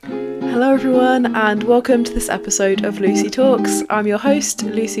Hello everyone and welcome to this episode of Lucy Talks. I'm your host,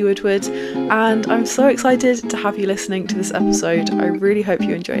 Lucy Woodward, and I'm so excited to have you listening to this episode. I really hope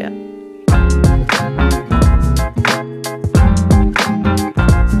you enjoy it.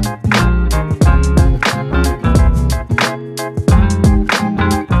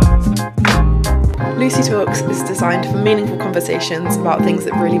 Lucy Talks is designed for meaningful conversations about things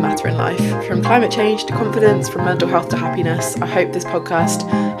that really matter in life, from climate change to confidence, from mental health to happiness. I hope this podcast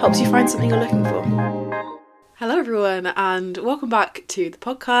helps you find something you're looking for. Hello everyone and welcome back to the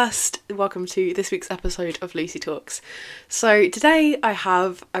podcast. Welcome to this week's episode of Lucy Talks. So today I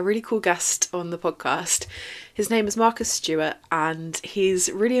have a really cool guest on the podcast. His name is Marcus Stewart and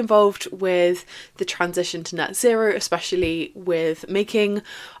he's really involved with the transition to net zero, especially with making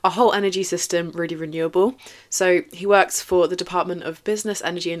our whole energy system really renewable. So he works for the Department of Business,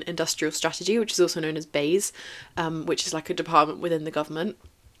 Energy and Industrial Strategy, which is also known as BEIS, which is like a department within the government.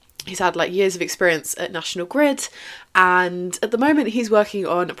 He's had years of experience at National Grid, and at the moment he's working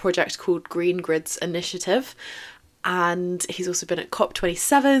on a project called Green Grids Initiative, and he's also been at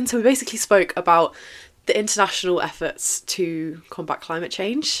COP27. So we basically spoke about the international efforts to combat climate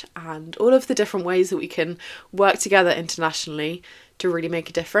change and all of the different ways that we can work together internationally to really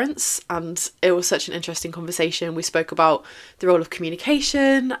make a difference. And it was such an interesting conversation. We spoke about the role of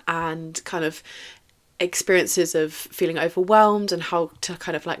communication and kind of experiences of feeling overwhelmed and how to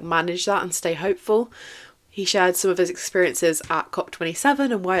kind of manage that and stay hopeful. He shared some of his experiences at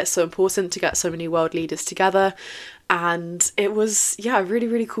COP27 and why it's so important to get so many world leaders together. And it was, a really,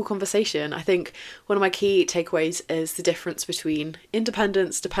 really cool conversation. I think one of my key takeaways is the difference between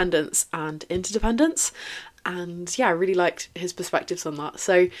independence, dependence, and interdependence. And I really liked his perspectives on that.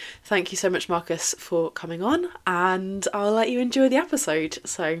 So thank you so much, Marcus, for coming on, and I'll let you enjoy the episode.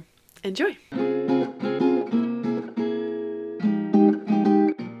 So enjoy.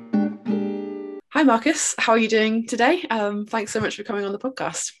 Hi Marcus, how are you doing today? Thanks so much for coming on the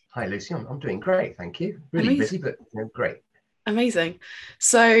podcast. Hi Lucy, I'm doing great, thank you. Really Amazing. Busy, but great. Amazing.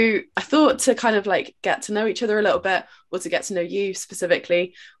 So I thought to kind of get to know each other a little bit, or to get to know you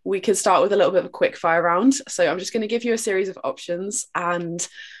specifically, we could start with a little bit of a quick fire round. So I'm just going to give you a series of options, and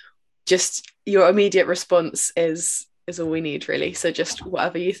just your immediate response is all we need, really. So just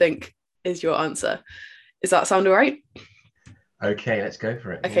whatever you think is your answer. Does that sound all right? Okay, let's go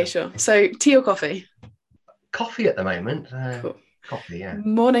for it. Okay, sure. So tea or coffee? Coffee at the moment. Cool. Coffee, yeah.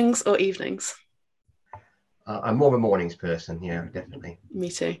 Mornings or evenings? I'm more of a mornings person, yeah, definitely. Me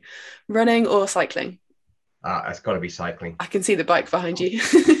too. Running or cycling? It's got to be cycling. I can see the bike behind you.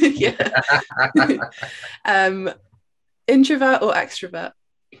 Yeah. Introvert or extrovert?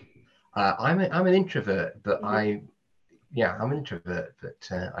 I'm an introvert, but I'm an introvert, but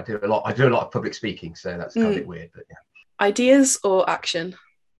I do a lot of public speaking, so that's kind of a bit weird, but yeah. Ideas or action?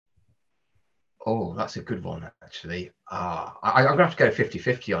 Oh, that's a good one, actually. I'm going to have to go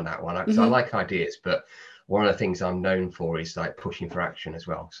 50-50 on that one, because I like ideas, but one of the things I'm known for is pushing for action as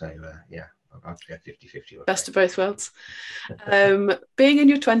well. So, I'll have to go 50-50. Best of both worlds. Being in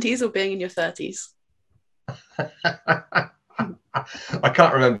your 20s or being in your 30s? I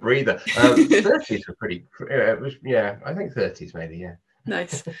can't remember either. 30s were pretty, I think 30s maybe, yeah.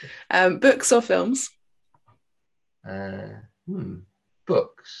 Nice. Books or films?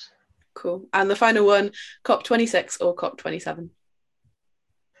 Books. Cool. And the final one, COP26 or COP27?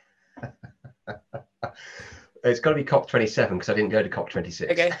 It's got to be COP27 because I didn't go to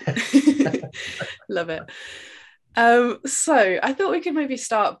COP26. Okay. Love it. So I thought we could maybe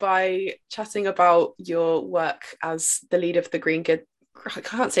start by chatting about your work as the lead of the Green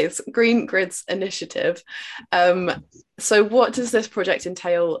Grids Initiative. So what does this project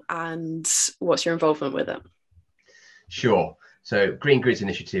entail and what's your involvement with it? Sure. So Green Grids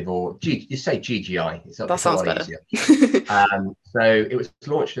Initiative, or you say GGI. That sounds better. So it was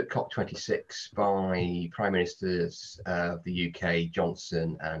launched at COP26 by Prime Ministers of the UK,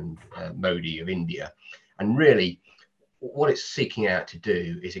 Johnson and Modi of India. And really, what it's seeking out to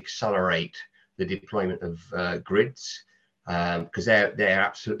do is accelerate the deployment of grids, because they're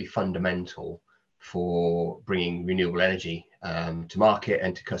absolutely fundamental for bringing renewable energy to market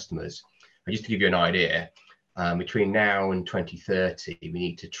and to customers. And just to give you an idea, between now and 2030, we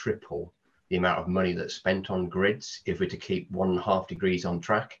need to triple the amount of money that's spent on grids if we're to keep 1.5 degrees on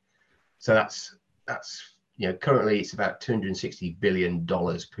track. So that's currently it's about $260 billion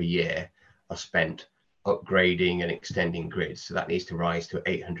per year are spent upgrading and extending grids. So that needs to rise to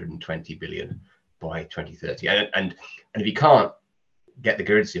 820 billion by 2030. And if you can't get the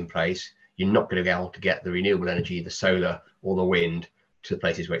grids in place, you're not going to be able to get the renewable energy, the solar or the wind to the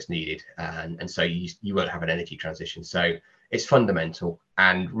places where it's needed, and so you won't have an energy transition. So it's fundamental,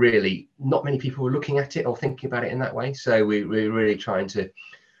 and really not many people were looking at it or thinking about it in that way. So we're really trying to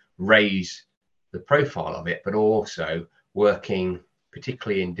raise the profile of it, but also working,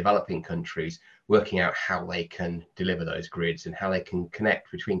 particularly in developing countries, working out how they can deliver those grids and how they can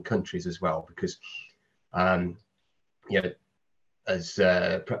connect between countries as well. Because, you know, as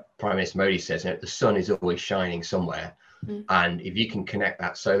Prime Minister Modi says, you know, the sun is always shining somewhere. And if you can connect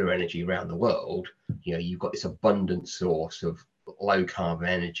that solar energy around the world, you know, you've got this abundant source of low carbon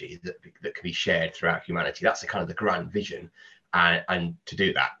energy that can be shared throughout humanity. That's the kind of the grand vision. And to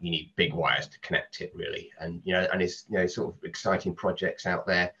do that, you need big wires to connect it, really. And, you know, and it's, you know, sort of exciting projects out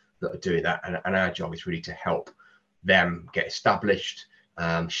there that are doing that. And our job is really to help them get established,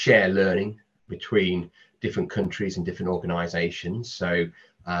 share learning between different countries and different organizations. So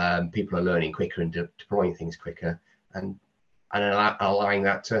people are learning quicker and deploying things quicker, and allowing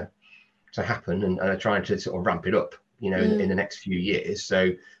that to happen, and are trying to sort of ramp it up, you know, in the next few years.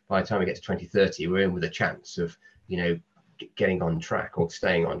 So by the time we get to 2030, we're in with a chance of, you know, getting on track or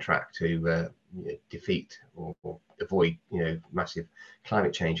staying on track to you know, defeat or avoid, you know, massive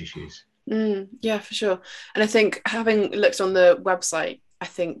climate change issues. Yeah, for sure. And I think, having looked on the website, I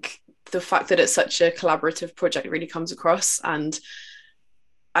think the fact that it's such a collaborative project really comes across. And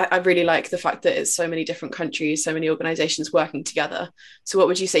I really like the fact that it's so many different countries, so many organizations working together. So what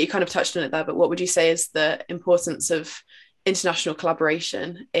would you say, you kind of touched on it there, but what would you say is the importance of international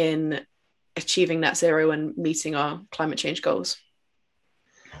collaboration in achieving net zero and meeting our climate change goals?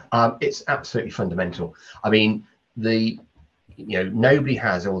 It's absolutely fundamental. I mean, you know, nobody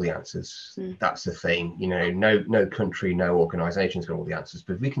has all the answers. That's the thing. You know, no country, no organization's got all the answers.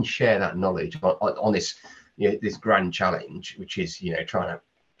 But if we can share that knowledge on this, you know, this grand challenge, which is, you know, trying to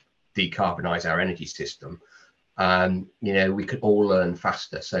decarbonize our energy system, you know, we could all learn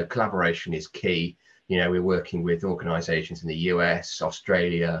faster. So collaboration is key. You know, we're working with organizations in the US,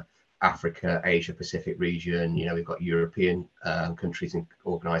 Australia, Africa, Asia Pacific region. You know, we've got European countries and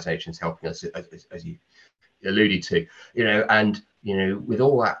organizations helping us, as you alluded to, you know. And, you know, with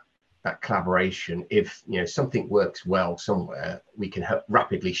all that collaboration, if, you know, something works well somewhere, we can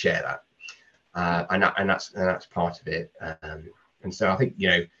rapidly share that, and that's part of it. And so I think, you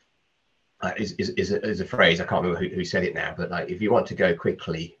know, is a phrase, I can't remember who said it now, but like, if you want to go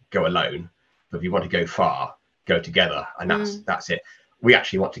quickly, go alone, but if you want to go far, go together. And that's it. We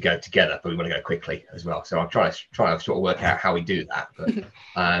actually want to go together, but we want to go quickly as well. So I'm trying to sort of work out how we do that. But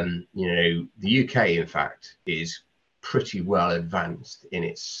you know, the UK, in fact, is pretty well advanced in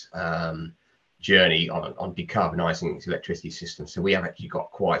its journey on decarbonising its electricity system. So we have actually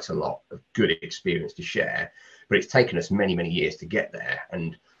got quite a lot of good experience to share, but it's taken us many, many years to get there.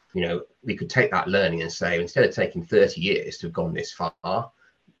 And, you know, we could take that learning and say, instead of taking 30 years to have gone this far,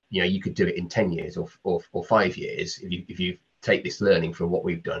 you know, you could do it in 10 years or 5 years if you take this learning from what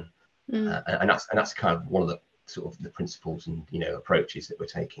we've done. And that's kind of one of the sort of the principles and, you know, approaches that we're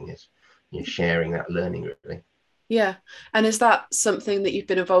taking, is, you know, sharing that learning, really. Yeah. And is that something that you've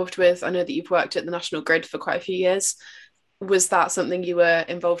been involved with? I know that you've worked at the National Grid for quite a few years. Was that something you were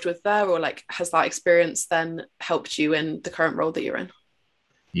involved with there, or like, has that experience then helped you in the current role that you're in?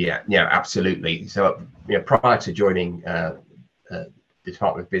 Yeah, absolutely. So, you know, prior to joining the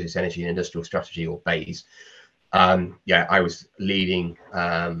Department of Business, Energy and Industrial Strategy, or BEIS, I was leading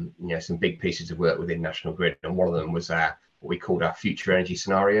you know, some big pieces of work within National Grid, and one of them was what we called our future energy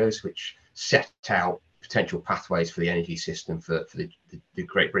scenarios, which set out potential pathways for the energy system for the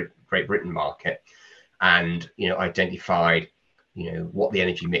Great Britain market, and, you know, identified, you know, what the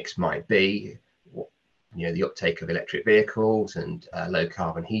energy mix might be, you know, the uptake of electric vehicles and low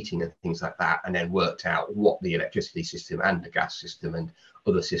carbon heating and things like that, and then worked out what the electricity system and the gas system and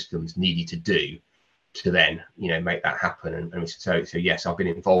other systems needed to do to then, you know, make that happen. And so yes, I've been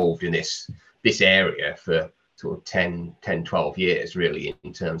involved in this area for sort of 12 years, really,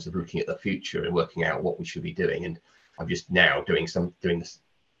 in terms of looking at the future and working out what we should be doing. And I'm just now doing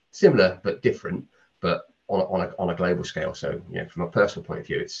similar but different, but on a global scale. So, you know, from a personal point of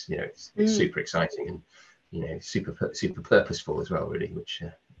view, it's, you know, it's super exciting and, you know, super purposeful as well, really, which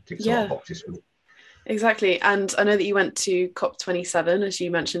ticks a lot of boxes for me. Exactly. And I know that you went to COP27, as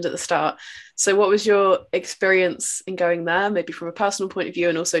you mentioned at the start. So what was your experience in going there, maybe from a personal point of view,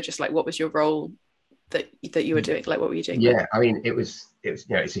 and also just like, what was your role that you were doing? Like, what were you doing? Yeah, I mean, it was, you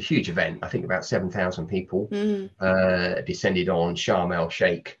know, it's a huge event. I think about 7,000 people descended on Sharm el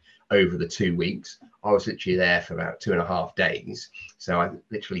Sheikh over the 2 weeks. I was literally there for about 2.5 days. So I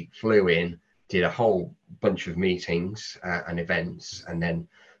literally flew in, did a whole bunch of meetings and events, and then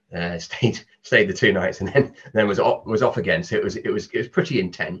stayed the 2 nights, and then was off again. So it was pretty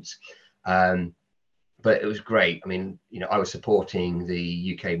intense. but it was great. I mean, I was supporting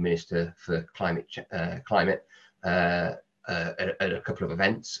the UK Minister for Climate at a couple of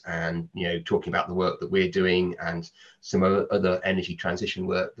events, and talking about the work that we're doing and some other energy transition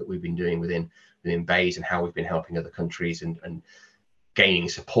work that we've been doing within BEIS, and how we've been helping other countries and gaining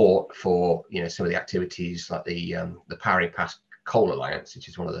support for some of the activities like the Powering Past Coal Alliance, which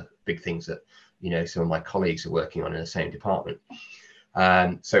is one of the big things that some of my colleagues are working on in the same department.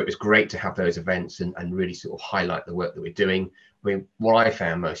 So it was great to have those events and really sort of highlight the work that we're doing. I mean, what I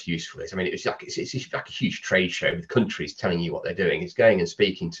found most useful is, it's like a huge trade show with countries telling you what they're doing. It's going and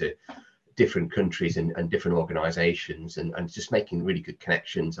speaking to different countries and different organizations and just making really good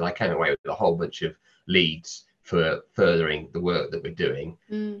connections. And I came away with a whole bunch of leads for furthering the work that we're doing.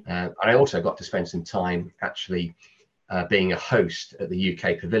 And I also got to spend some time actually being a host at the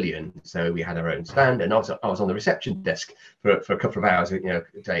UK Pavilion. So we had our own stand, and I was on the reception desk for a couple of hours, a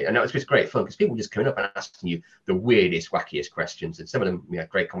day, and that was just great fun because people just coming up and asking you the weirdest, wackiest questions, and some of them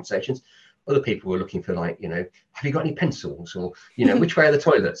great conversations. Other people were looking for have you got any pencils, or which way are the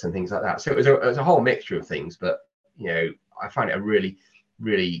toilets and things like that. So it was a whole mixture of things, but I found it a really,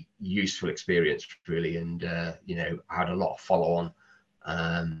 really useful experience, really, and I had a lot of follow-on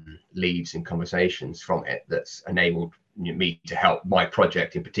leads and conversations from it that's enabled me to help my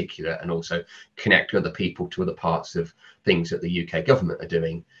project in particular, and also connect other people to other parts of things that the UK government are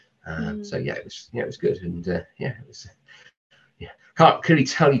doing. So it was good, and it was. Can't really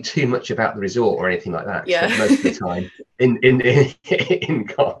tell you too much about the resort or anything like that. Yeah. Most of the time in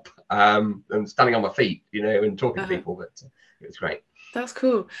COP, I'm standing on my feet, and talking to people, but it was great. That's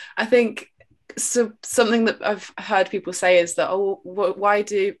cool. I think something that I've heard people say is that, why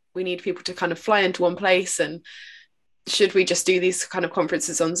do we need people to kind of fly into one place, and should we just do these kind of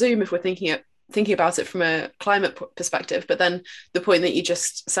conferences on Zoom if we're thinking about it from a climate perspective? But then the point that you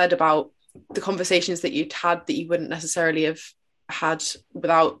just said about the conversations that you'd had that you wouldn't necessarily have had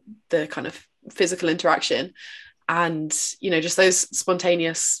without the kind of physical interaction, and just those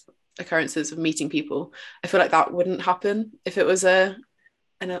spontaneous occurrences of meeting people, I feel like that wouldn't happen if it was an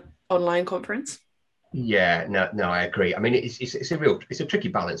online conference. Yeah, no, I agree. I mean, it's a tricky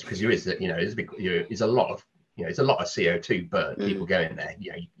balance, because there's a lot of CO2 burnt. People going there,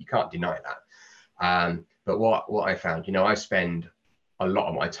 you can't deny that. But what I found, I spend a lot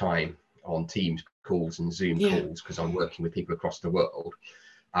of my time on Teams calls and Zoom calls because I'm working with people across the world,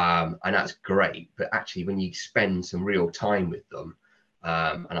 and that's great. But actually, when you spend some real time with them,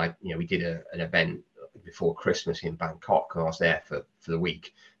 and we did an event before Christmas in Bangkok, and I was there for the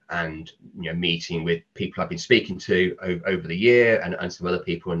week, and meeting with people I've been speaking to over the year, and some other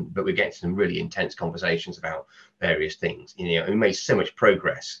people, but we're getting some really intense conversations about various things. We made so much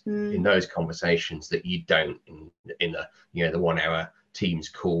progress in those conversations that you don't in the 1 hour Teams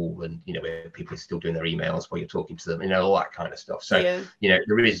call, and where people are still doing their emails while you're talking to them, all that kind of stuff. So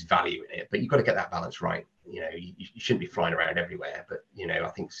there is value in it, but you've got to get that balance right. You shouldn't be flying around everywhere, but I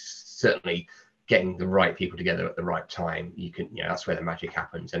think certainly getting the right people together at the right time, you can that's where the magic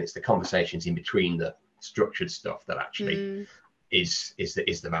happens. And it's the conversations in between the structured stuff that actually is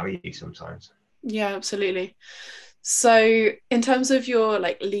the value sometimes. Yeah, absolutely. So in terms of your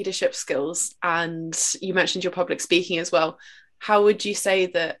leadership skills, and you mentioned your public speaking as well, how would you say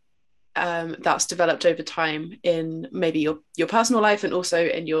that that's developed over time in maybe your personal life and also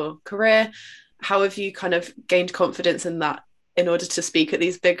in your career? How have you kind of gained confidence in that in order to speak at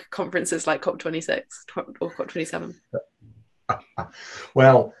these big conferences like COP26 or COP27?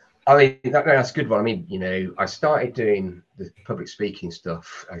 Well, I mean, that's a good one. I mean, I started doing the public speaking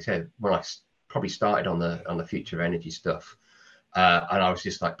stuff, I said, when I probably started on the future of energy stuff. And I was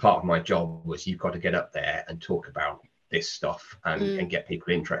just part of my job was, you've got to get up there and talk about this stuff and get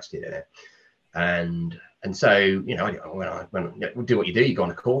people interested in it. And so, when do what you do, you go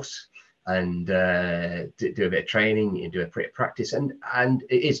on a course and do a bit of training, you do a bit of practice, and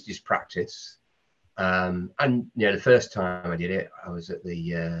it is just practice. And the first time I did it, I was at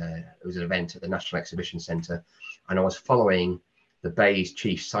it was an event at the National Exhibition Centre, and I was following the BEIS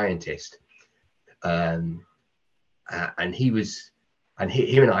chief scientist, and he was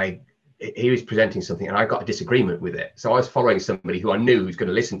presenting something, and I got a disagreement with it. So I was following somebody who I knew was going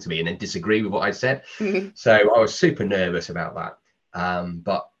to listen to me and then disagree with what I said. So I was super nervous about that.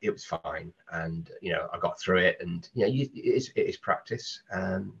 But it was fine, and I got through it, and it is practice,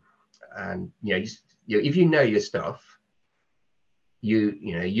 and if you know your stuff,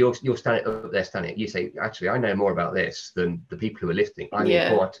 you're standing up there, you say, actually, I know more about this than the people who are listening. I'm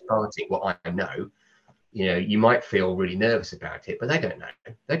imparting what I know. You might feel really nervous about it, but they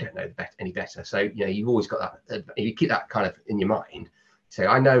don't know any better. So you've always got that. If you keep that kind of in your mind, say,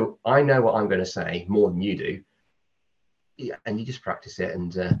 I know what I'm going to say more than you do. Yeah, and you just practice it.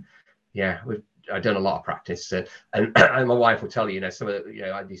 And I've done a lot of practice, and and my wife will tell you, some of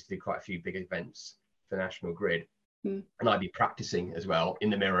the, I used to do quite a few big events for National Grid, and I'd be practicing as well in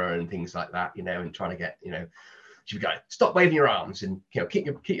the mirror and things like that, and trying to get, she'd go, stop waving your arms and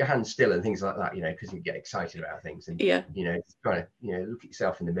keep your hands still and things like that, because you get excited about things, and trying to look at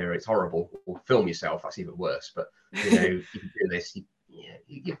yourself in the mirror. It's horrible. Or film yourself, that's even worse. But you can do this.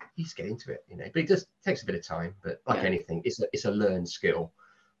 You just get into it, but it just takes a bit of time. But like anything, it's a learned skill,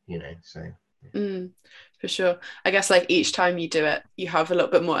 so. For sure. I guess like each time you do it, you have a little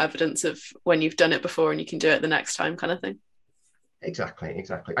bit more evidence of when you've done it before, and you can do it the next time, kind of thing. Exactly.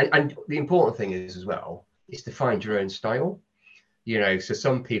 And the important thing is as well is to find your own style. So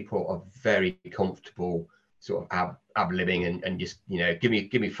some people are very comfortable sort of ab-libbing and just give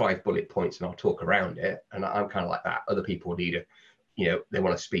me 5 bullet points and I'll talk around it. And I'm kind of like that. Other people need they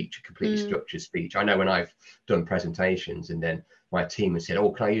want a completely structured speech. I know when I've done presentations and then my team has said,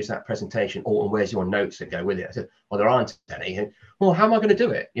 oh, can I use that presentation? Oh, and where's your notes that go with it? I said, well, there aren't any. And, well, how am I going to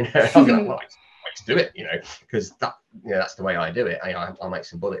do it? I'm going, well, I just do it, because that's the way I do it. I'll make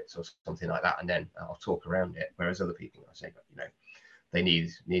some bullets or something like that, and then I'll talk around it. Whereas other people, I say, they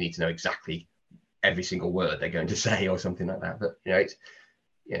need to know exactly every single word they're going to say or something like that. But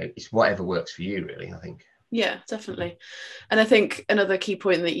it's whatever works for you, really, I think. Yeah, definitely. And I think another key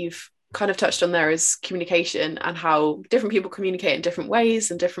point that you've kind of touched on there is communication, and how different people communicate in different ways,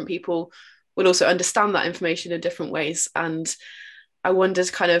 and different people will also understand that information in different ways. And I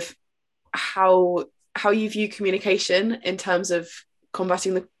wondered kind of how you view communication in terms of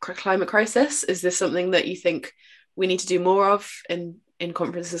combating the climate crisis. Is this something that you think we need to do more of in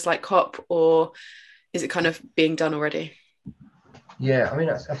conferences like COP, or is it kind of being done already? Yeah, I mean,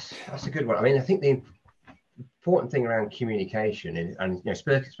 that's a good one. I mean, I think the important thing around communication is, and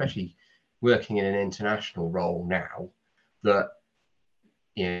especially working in an international role now, that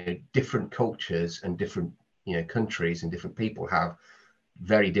different cultures and different countries and different people have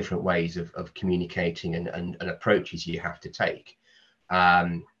very different ways of communicating and approaches you have to take.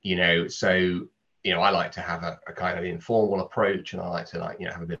 So I like to have a kind of informal approach, and I like to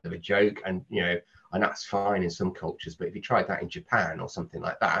have a bit of a joke, and and that's fine in some cultures. But if you tried that in Japan or something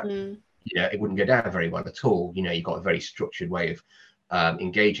like that, it wouldn't go down very well at all. You've got a very structured way of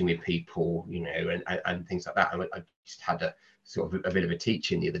engaging with people, and things like that. And I just had a sort of a bit of a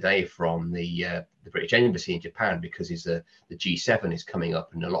teaching the other day from the British Embassy in Japan, because the G7 is coming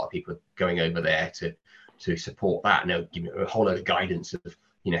up, and a lot of people are going over there to support that. And they'll give you a whole load of guidance of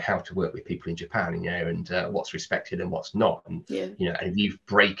how to work with people in Japan, and what's respected and what's not. And and if you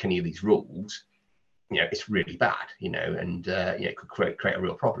break any of these rules, it's really bad, and it could create a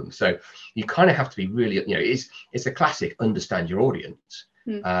real problem. So you kind of have to be really, it's a classic understand your audience,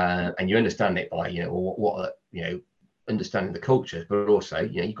 and you understand it by what understanding the culture, but also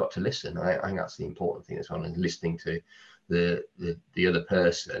you've got to listen. I think that's the important thing as well, and listening to the other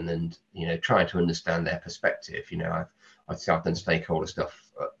person, and trying to understand their perspective. I've done stakeholder stuff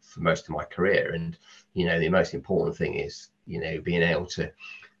for most of my career, and the most important thing is being able to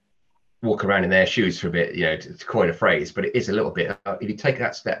walk around in their shoes for a bit, to coin a phrase. But it is a little bit, if you take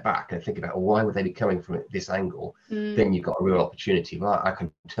that step back and think about, well, why would they be coming from this angle, then you've got a real opportunity. Well, I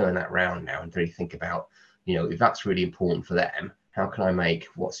can turn that around now and really think about, if that's really important for them, how can I make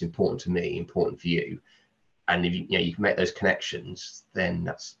what's important to me important for you? And if you can make those connections, then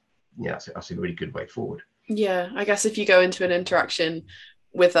that's a really good way forward. Yeah, I guess if you go into an interaction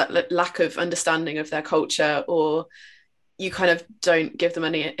with that lack of understanding of their culture, or you kind of don't give them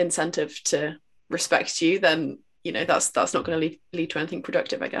any incentive to respect you, then that's not going to lead to anything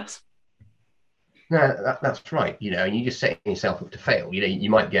productive, I guess. No, that's right. And you're just setting yourself up to fail. You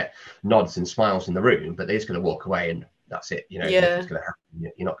might get nods and smiles in the room, but they're just going to walk away, and that's it. Nothing's going to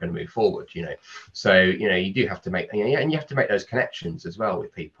happen. You're not going to move forward. So you do have to make, and you have to make those connections as well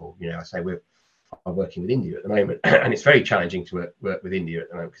with people. I say I'm working with India at the moment, and it's very challenging to work with India at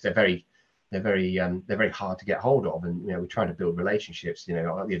the moment, because they're very hard to get hold of, and we're trying to build relationships.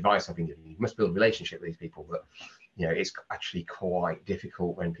 The advice I've been giving, you must build a relationship with these people, but it's actually quite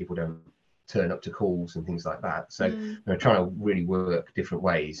difficult when people don't turn up to calls and things like that. So we're trying to really work different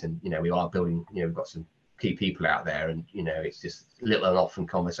ways, and we are building, we've got some key people out there, and it's just little and often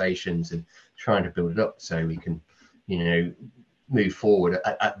conversations, and trying to build it up so we can move forward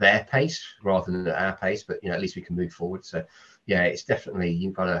at their pace rather than at our pace, but at least we can move forward. So it's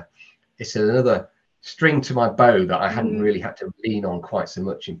definitely, it's another string to my bow that I hadn't really had to lean on quite so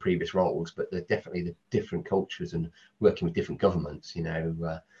much in previous roles, but they're definitely the different cultures and working with different governments,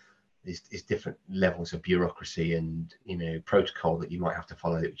 there's different levels of bureaucracy and protocol that you might have to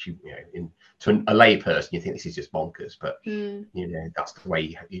follow, which to a lay person you think this is just bonkers, but that's the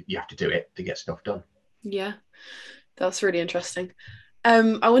way you have to do it to get stuff done. Yeah, that's really interesting.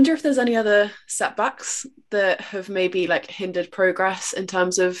 I wonder if there's any other setbacks that have maybe like hindered progress in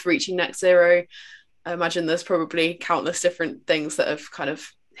terms of reaching net zero. I imagine there's probably countless different things that have kind of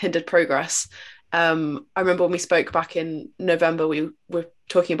hindered progress. I remember when we spoke back in November, we were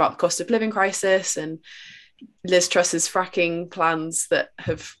talking about the cost of living crisis and Liz Truss's fracking plans that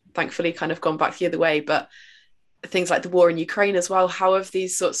have thankfully kind of gone back the other way. But things like the war in Ukraine as well, how have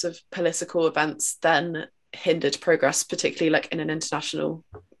these sorts of political events then hindered progress, particularly like in an international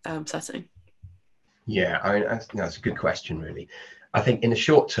setting? Yeah, I mean, that's a good question, really. I think in the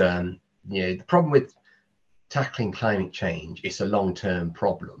short term, the problem with tackling climate change, it's a long-term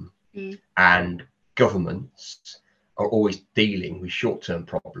problem. And governments are always dealing with short-term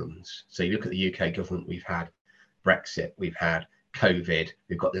problems. So you look at the UK government, we've had Brexit, we've had COVID,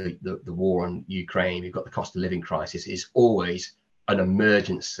 we've got the war on Ukraine, we've got the cost of living crisis. It's always an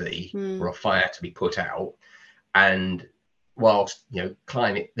emergency or a fire to be put out. And whilst there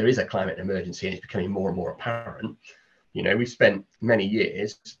is a climate emergency and it's becoming more and more apparent, we've spent many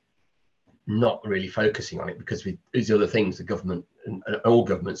years not really focusing on it because these other things the government and all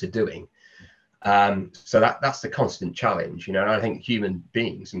governments are doing. So that's the constant challenge, and I think human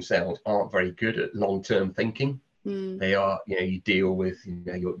beings themselves aren't very good at long-term thinking. They are, you deal with,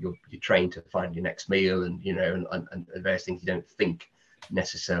 you're trained to find your next meal and various things. You don't think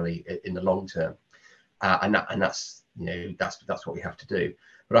necessarily in the long term, and that's what we have to do.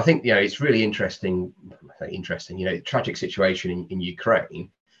 But I think it's really interesting, tragic situation in Ukraine.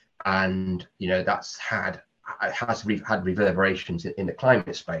 And that's had reverberations in the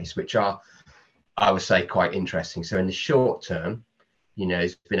climate space, which are, I would say, quite interesting. So in the short term,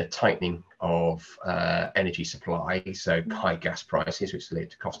 there's been a tightening of energy supply, so high gas prices, which led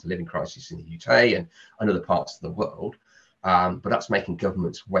to cost of living crisis in the UK and other parts of the world. But that's making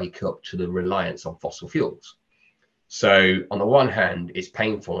governments wake up to the reliance on fossil fuels. So on the one hand, it's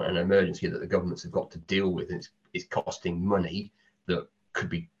painful and an emergency that the governments have got to deal with. And it's costing money that could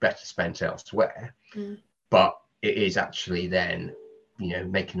be better spent elsewhere, but it is actually then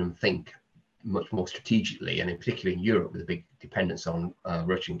making them think much more strategically, and in particular in Europe with a big dependence on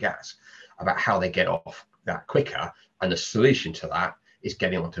Russian gas, about how they get off that quicker. And the solution to that is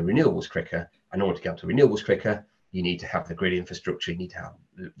getting onto renewables quicker. And in order to get onto renewables quicker, you need to have the grid infrastructure, you need to have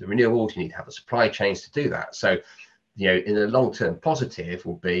the renewables, you need to have the supply chains to do that. So in the long term, positive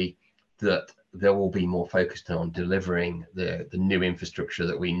will be that there will be more focused on delivering the new infrastructure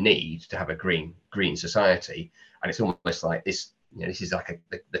that we need to have a green society. And it's almost like this, this is like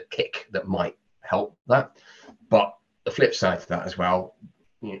the kick that might help that. But the flip side to that as well,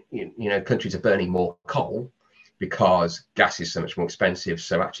 countries are burning more coal because gas is so much more expensive.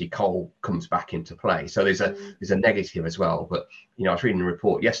 So actually coal comes back into play. So there's a negative as well. But I was reading a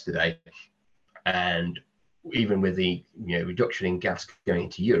report yesterday, and even with the reduction in gas going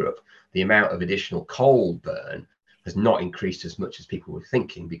into Europe, the amount of additional coal burn has not increased as much as people were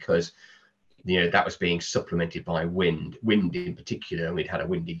thinking, because that was being supplemented by wind in particular, and we'd had a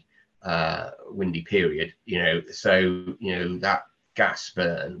windy period. So that gas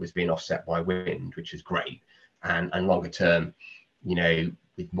burn was being offset by wind, which is great. And longer term,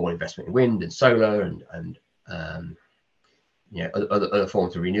 with more investment in wind and solar and other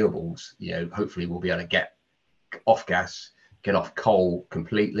forms of renewables, hopefully we'll be able to get off gas, get off coal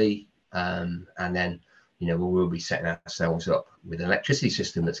completely, and then we will be setting ourselves up with an electricity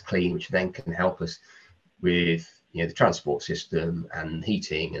system that's clean, which then can help us with the transport system and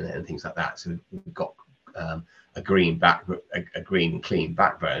heating and things like that. So we've got a green clean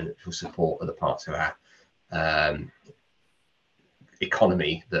backbone that will support other parts of our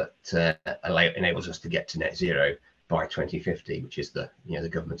economy that enables us to get to net zero by 2050, which is the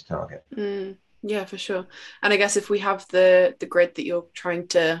government's target. Yeah, for sure. And I guess if we have the grid that you're trying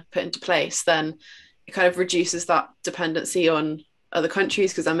to put into place, then it kind of reduces that dependency on other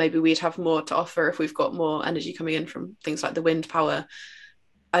countries, because then maybe we'd have more to offer if we've got more energy coming in from things like the wind power.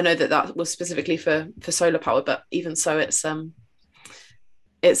 I know that was specifically for solar power, but even so, it's a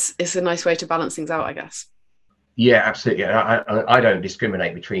nice way to balance things out, I guess. Yeah, absolutely. I don't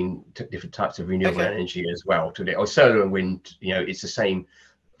discriminate between different types of renewable energy as well. Or solar and wind, it's the same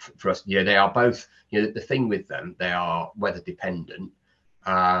for us. They are both, the thing with them, they are weather dependent,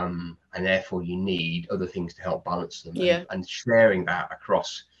 and therefore you need other things to help balance them. And sharing that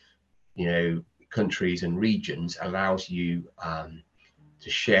across, countries and regions allows you to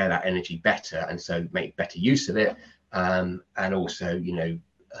share that energy better, and so make better use of it, and also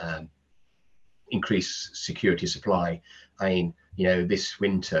increase security of supply. I mean, this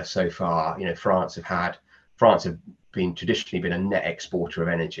winter so far, France have traditionally been a net exporter of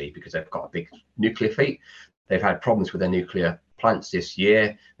energy because they've got a big nuclear fleet. They've had problems with their nuclear plants this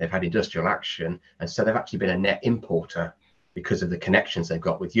year. They've had industrial action, and so they've actually been a net importer because of the connections they've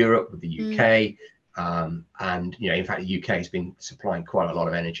got with Europe, with the UK. And in fact, the UK has been supplying quite a lot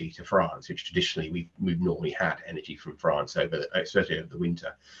of energy to France, which traditionally we've normally had energy from France especially over the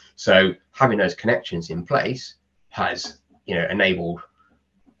winter. So having those connections in place has enabled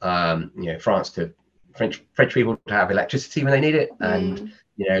French people to have electricity when they need it, and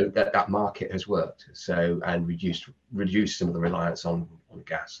that market has worked. So, and reduced some of the reliance on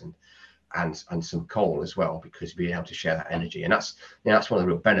gas and some coal as well, because being able to share that energy, and that's one of the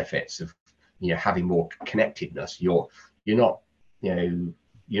real benefits of having more connectedness. You're not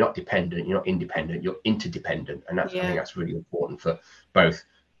dependent, you're not independent, you're interdependent, and that's I think that's really important for both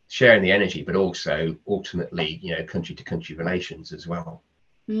sharing the energy, but also ultimately country to country relations as well.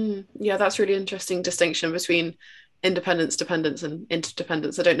 Yeah, that's really interesting distinction between independence, dependence, and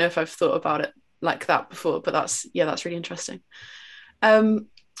interdependence. I don't know if I've thought about it like that before, but that's really interesting. I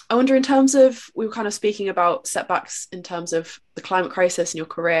wonder, in terms of, we were kind of speaking about setbacks in terms of the climate crisis in your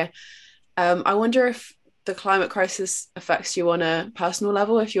career. I wonder if the climate crisis affects you on a personal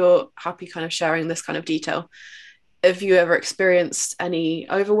level, if you're happy kind of sharing this kind of detail. Have you ever experienced any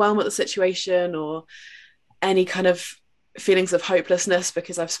overwhelm at the situation, or any kind of feelings of hopelessness?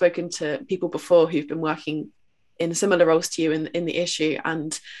 Because I've spoken to people before who've been working in similar roles to you in the issue,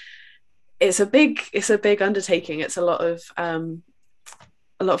 and it's a big undertaking. It's a lot of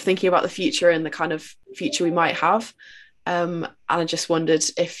thinking about the future and the kind of future we might have. And I just wondered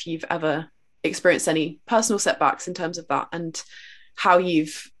if you've ever experienced any personal setbacks in terms of that, and how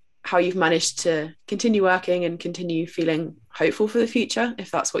you've managed to continue working and continue feeling hopeful for the future,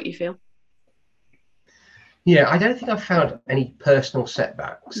 if that's what you feel. Yeah, I don't think I've found any personal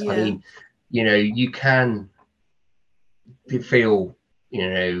setbacks. I mean, you can feel,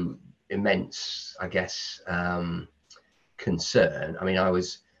 immense, I guess, concern. I mean, I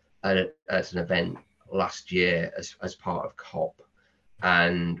was at an event last year as part of COP,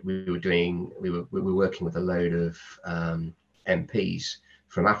 and we were working with a load of MPs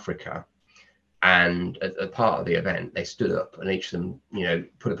from Africa, and as a part of the event they stood up and each of them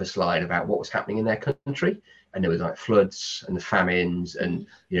put up a slide about what was happening in their country, and there was like floods and famines and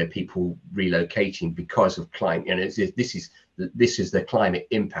people relocating because of climate, and this is the climate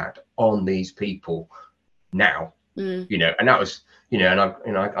impact on these people now. And that was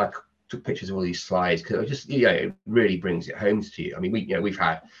and I took pictures of all these slides because it just it really brings it home to you. I mean, we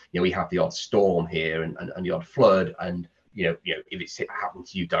have the odd storm here and the odd flood, and if it's happened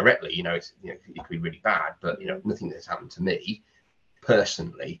to you directly, it could be really bad, but nothing that's happened to me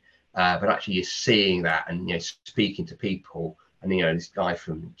personally, but actually you're seeing that and speaking to people, and this guy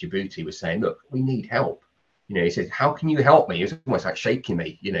from Djibouti was saying, look, we need help. He said, how can you help me? He was almost like shaking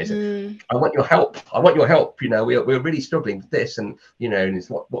me. He said, I want your help. We're really struggling with this, and and it's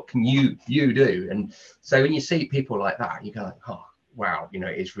what can you do? And so when you see people like that, you go like, oh wow,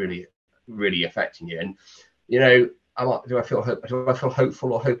 it's really, really affecting you. And do I feel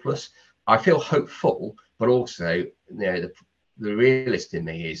hopeful or hopeless? I feel hopeful, but also the realist in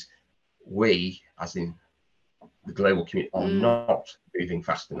me is we, as in the global community, are not moving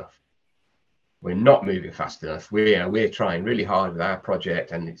fast enough. We're not moving fast enough. We're trying really hard with our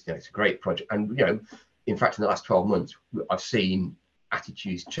project, and it's a great project. And in fact, in the last 12 months, I've seen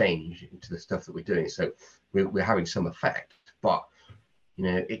attitudes change into the stuff that we're doing. So we're having some effect, but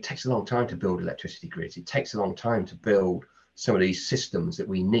it takes a long time to build electricity grids. It takes a long time to build some of these systems that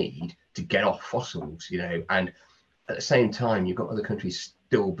we need to get off fossils. And at the same time, you've got other countries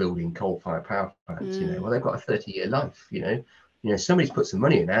still building coal-fired power plants. Well, they've got a 30-year life. Somebody's put some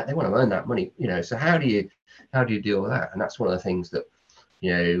money in that. They want to earn that money. So how do you deal with that? And that's one of the things that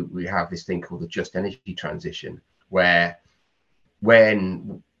we have this thing called the just energy transition, where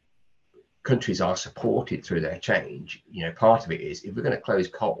when countries are supported through their change, part of it is, if we're going to close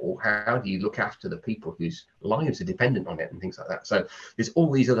coal, how do you look after the people whose lives are dependent on it and things like that? So there's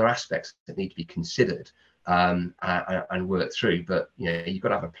all these other aspects that need to be considered and worked through, but you've got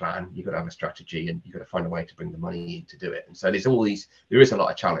to have a plan, you've got to have a strategy, and you've got to find a way to bring the money in to do it. And so there is a lot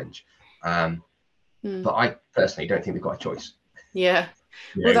of challenge, but I personally don't think we've got a choice. Well,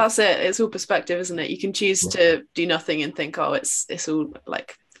 that's it. It's all perspective, isn't it? You can choose to do nothing and think, oh, it's all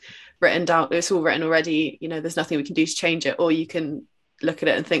like written down, it's all written already, there's nothing we can do to change it. Or you can look at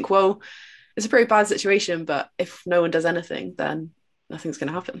it and think, well, it's a pretty bad situation, but if no one does anything, then nothing's going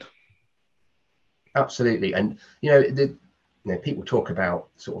to happen. Absolutely. And people talk about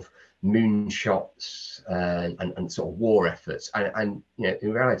sort of moonshots and sort of war efforts, and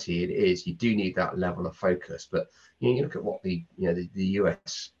in reality, it is, you do need that level of focus. But you look at what the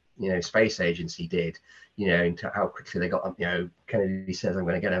US space agency did, into how quickly they got, Kennedy says, I'm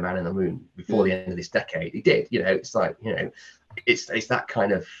going to get a man in the moon before the end of this decade. He did. It's like, it's that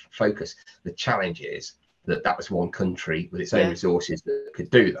kind of focus. The challenge is that was one country with its own resources that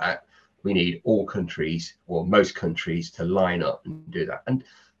could do that. We need all countries, or most countries, to line up and do that. And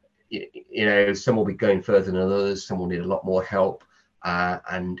some will be going further than others. Some will need a lot more help.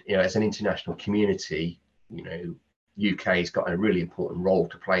 And as an international community, UK's got a really important role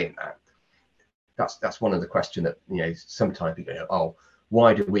to play in that. That's one of the questions that sometimes people go, oh,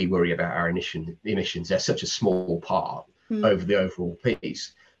 why do we worry about our emissions? They're such a small part over the overall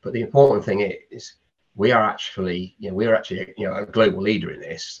piece. But the important thing is, we are actually a global leader in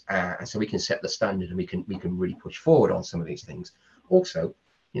this, and so we can set the standard, and we can really push forward on some of these things. Also,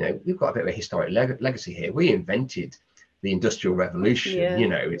 we've got a bit of a historic legacy here. We invented the Industrial Revolution.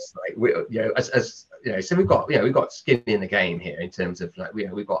 It's like so we've got skin in the game here in terms of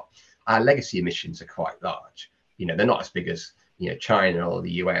we've got, our legacy emissions are quite large. They're not as big as China or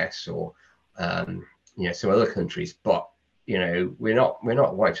the US or some other countries, but we're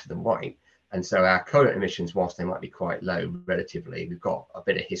not whiter than white. And so our current emissions, whilst they might be quite low relatively, we've got a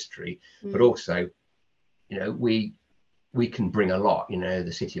bit of history, but also, we can bring a lot.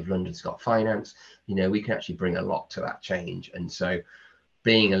 The City of London's got finance. We can actually bring a lot to that change. And so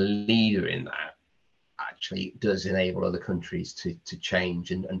being a leader in that actually does enable other countries to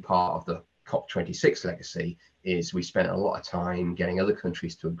change. And part of the COP26 legacy is we spent a lot of time getting other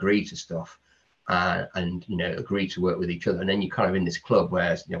countries to agree to stuff. And agree to work with each other, and then you're kind of in this club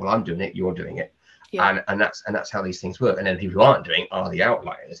where well, I'm doing it, you're doing it, and that's how these things work. And then people who aren't doing it are the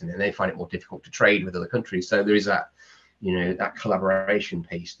outliers, and then they find it more difficult to trade with other countries. So there is that that collaboration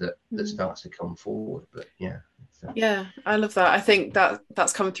piece that starts to come forward. But I love that. I think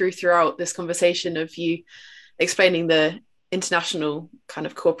that's come throughout this conversation of you explaining the international kind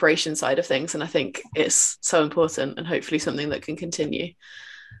of cooperation side of things, and I think it's so important, and hopefully something that can continue.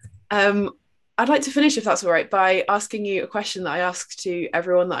 I'd like to finish, if that's all right, by asking you a question that I ask to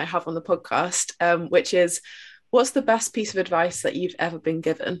everyone that I have on the podcast, which is, what's the best piece of advice that you've ever been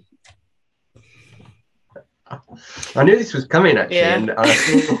given? I knew this was coming, actually, and I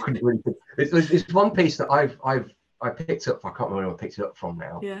couldn't really. It's one piece that I picked up. I can't remember where I picked it up from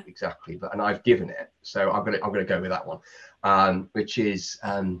now exactly, and I've given it, so I'm gonna go with that one, which is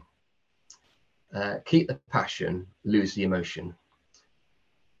keep the passion, lose the emotion.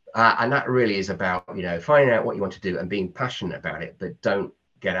 And that really is about, finding out what you want to do and being passionate about it, but don't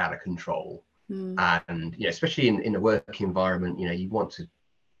get out of control. And, especially in the work environment, you want to,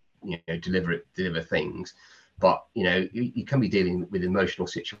 deliver things, but, you can be dealing with emotional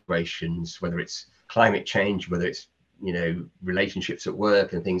situations, whether it's climate change, whether it's, relationships at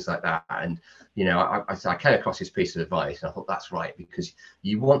work and things like that. And, I came across this piece of advice, and I thought that's right, because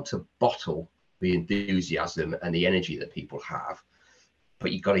you want to bottle the enthusiasm and the energy that people have,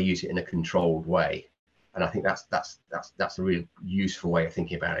 but you've got to use it in a controlled way. And I think that's a really useful way of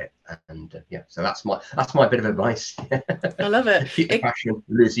thinking about it. And so that's my bit of advice. I love it. Keep the passion,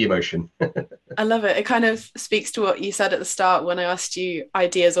 lose the emotion. I love it. It kind of speaks to what you said at the start when I asked you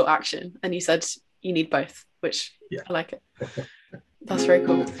ideas or action, and you said you need both, which I like it. That's very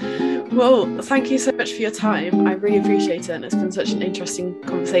cool. Well, thank you so much for your time. I really appreciate it, and it's been such an interesting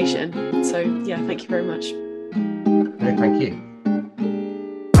conversation. So thank you very much. No, thank you.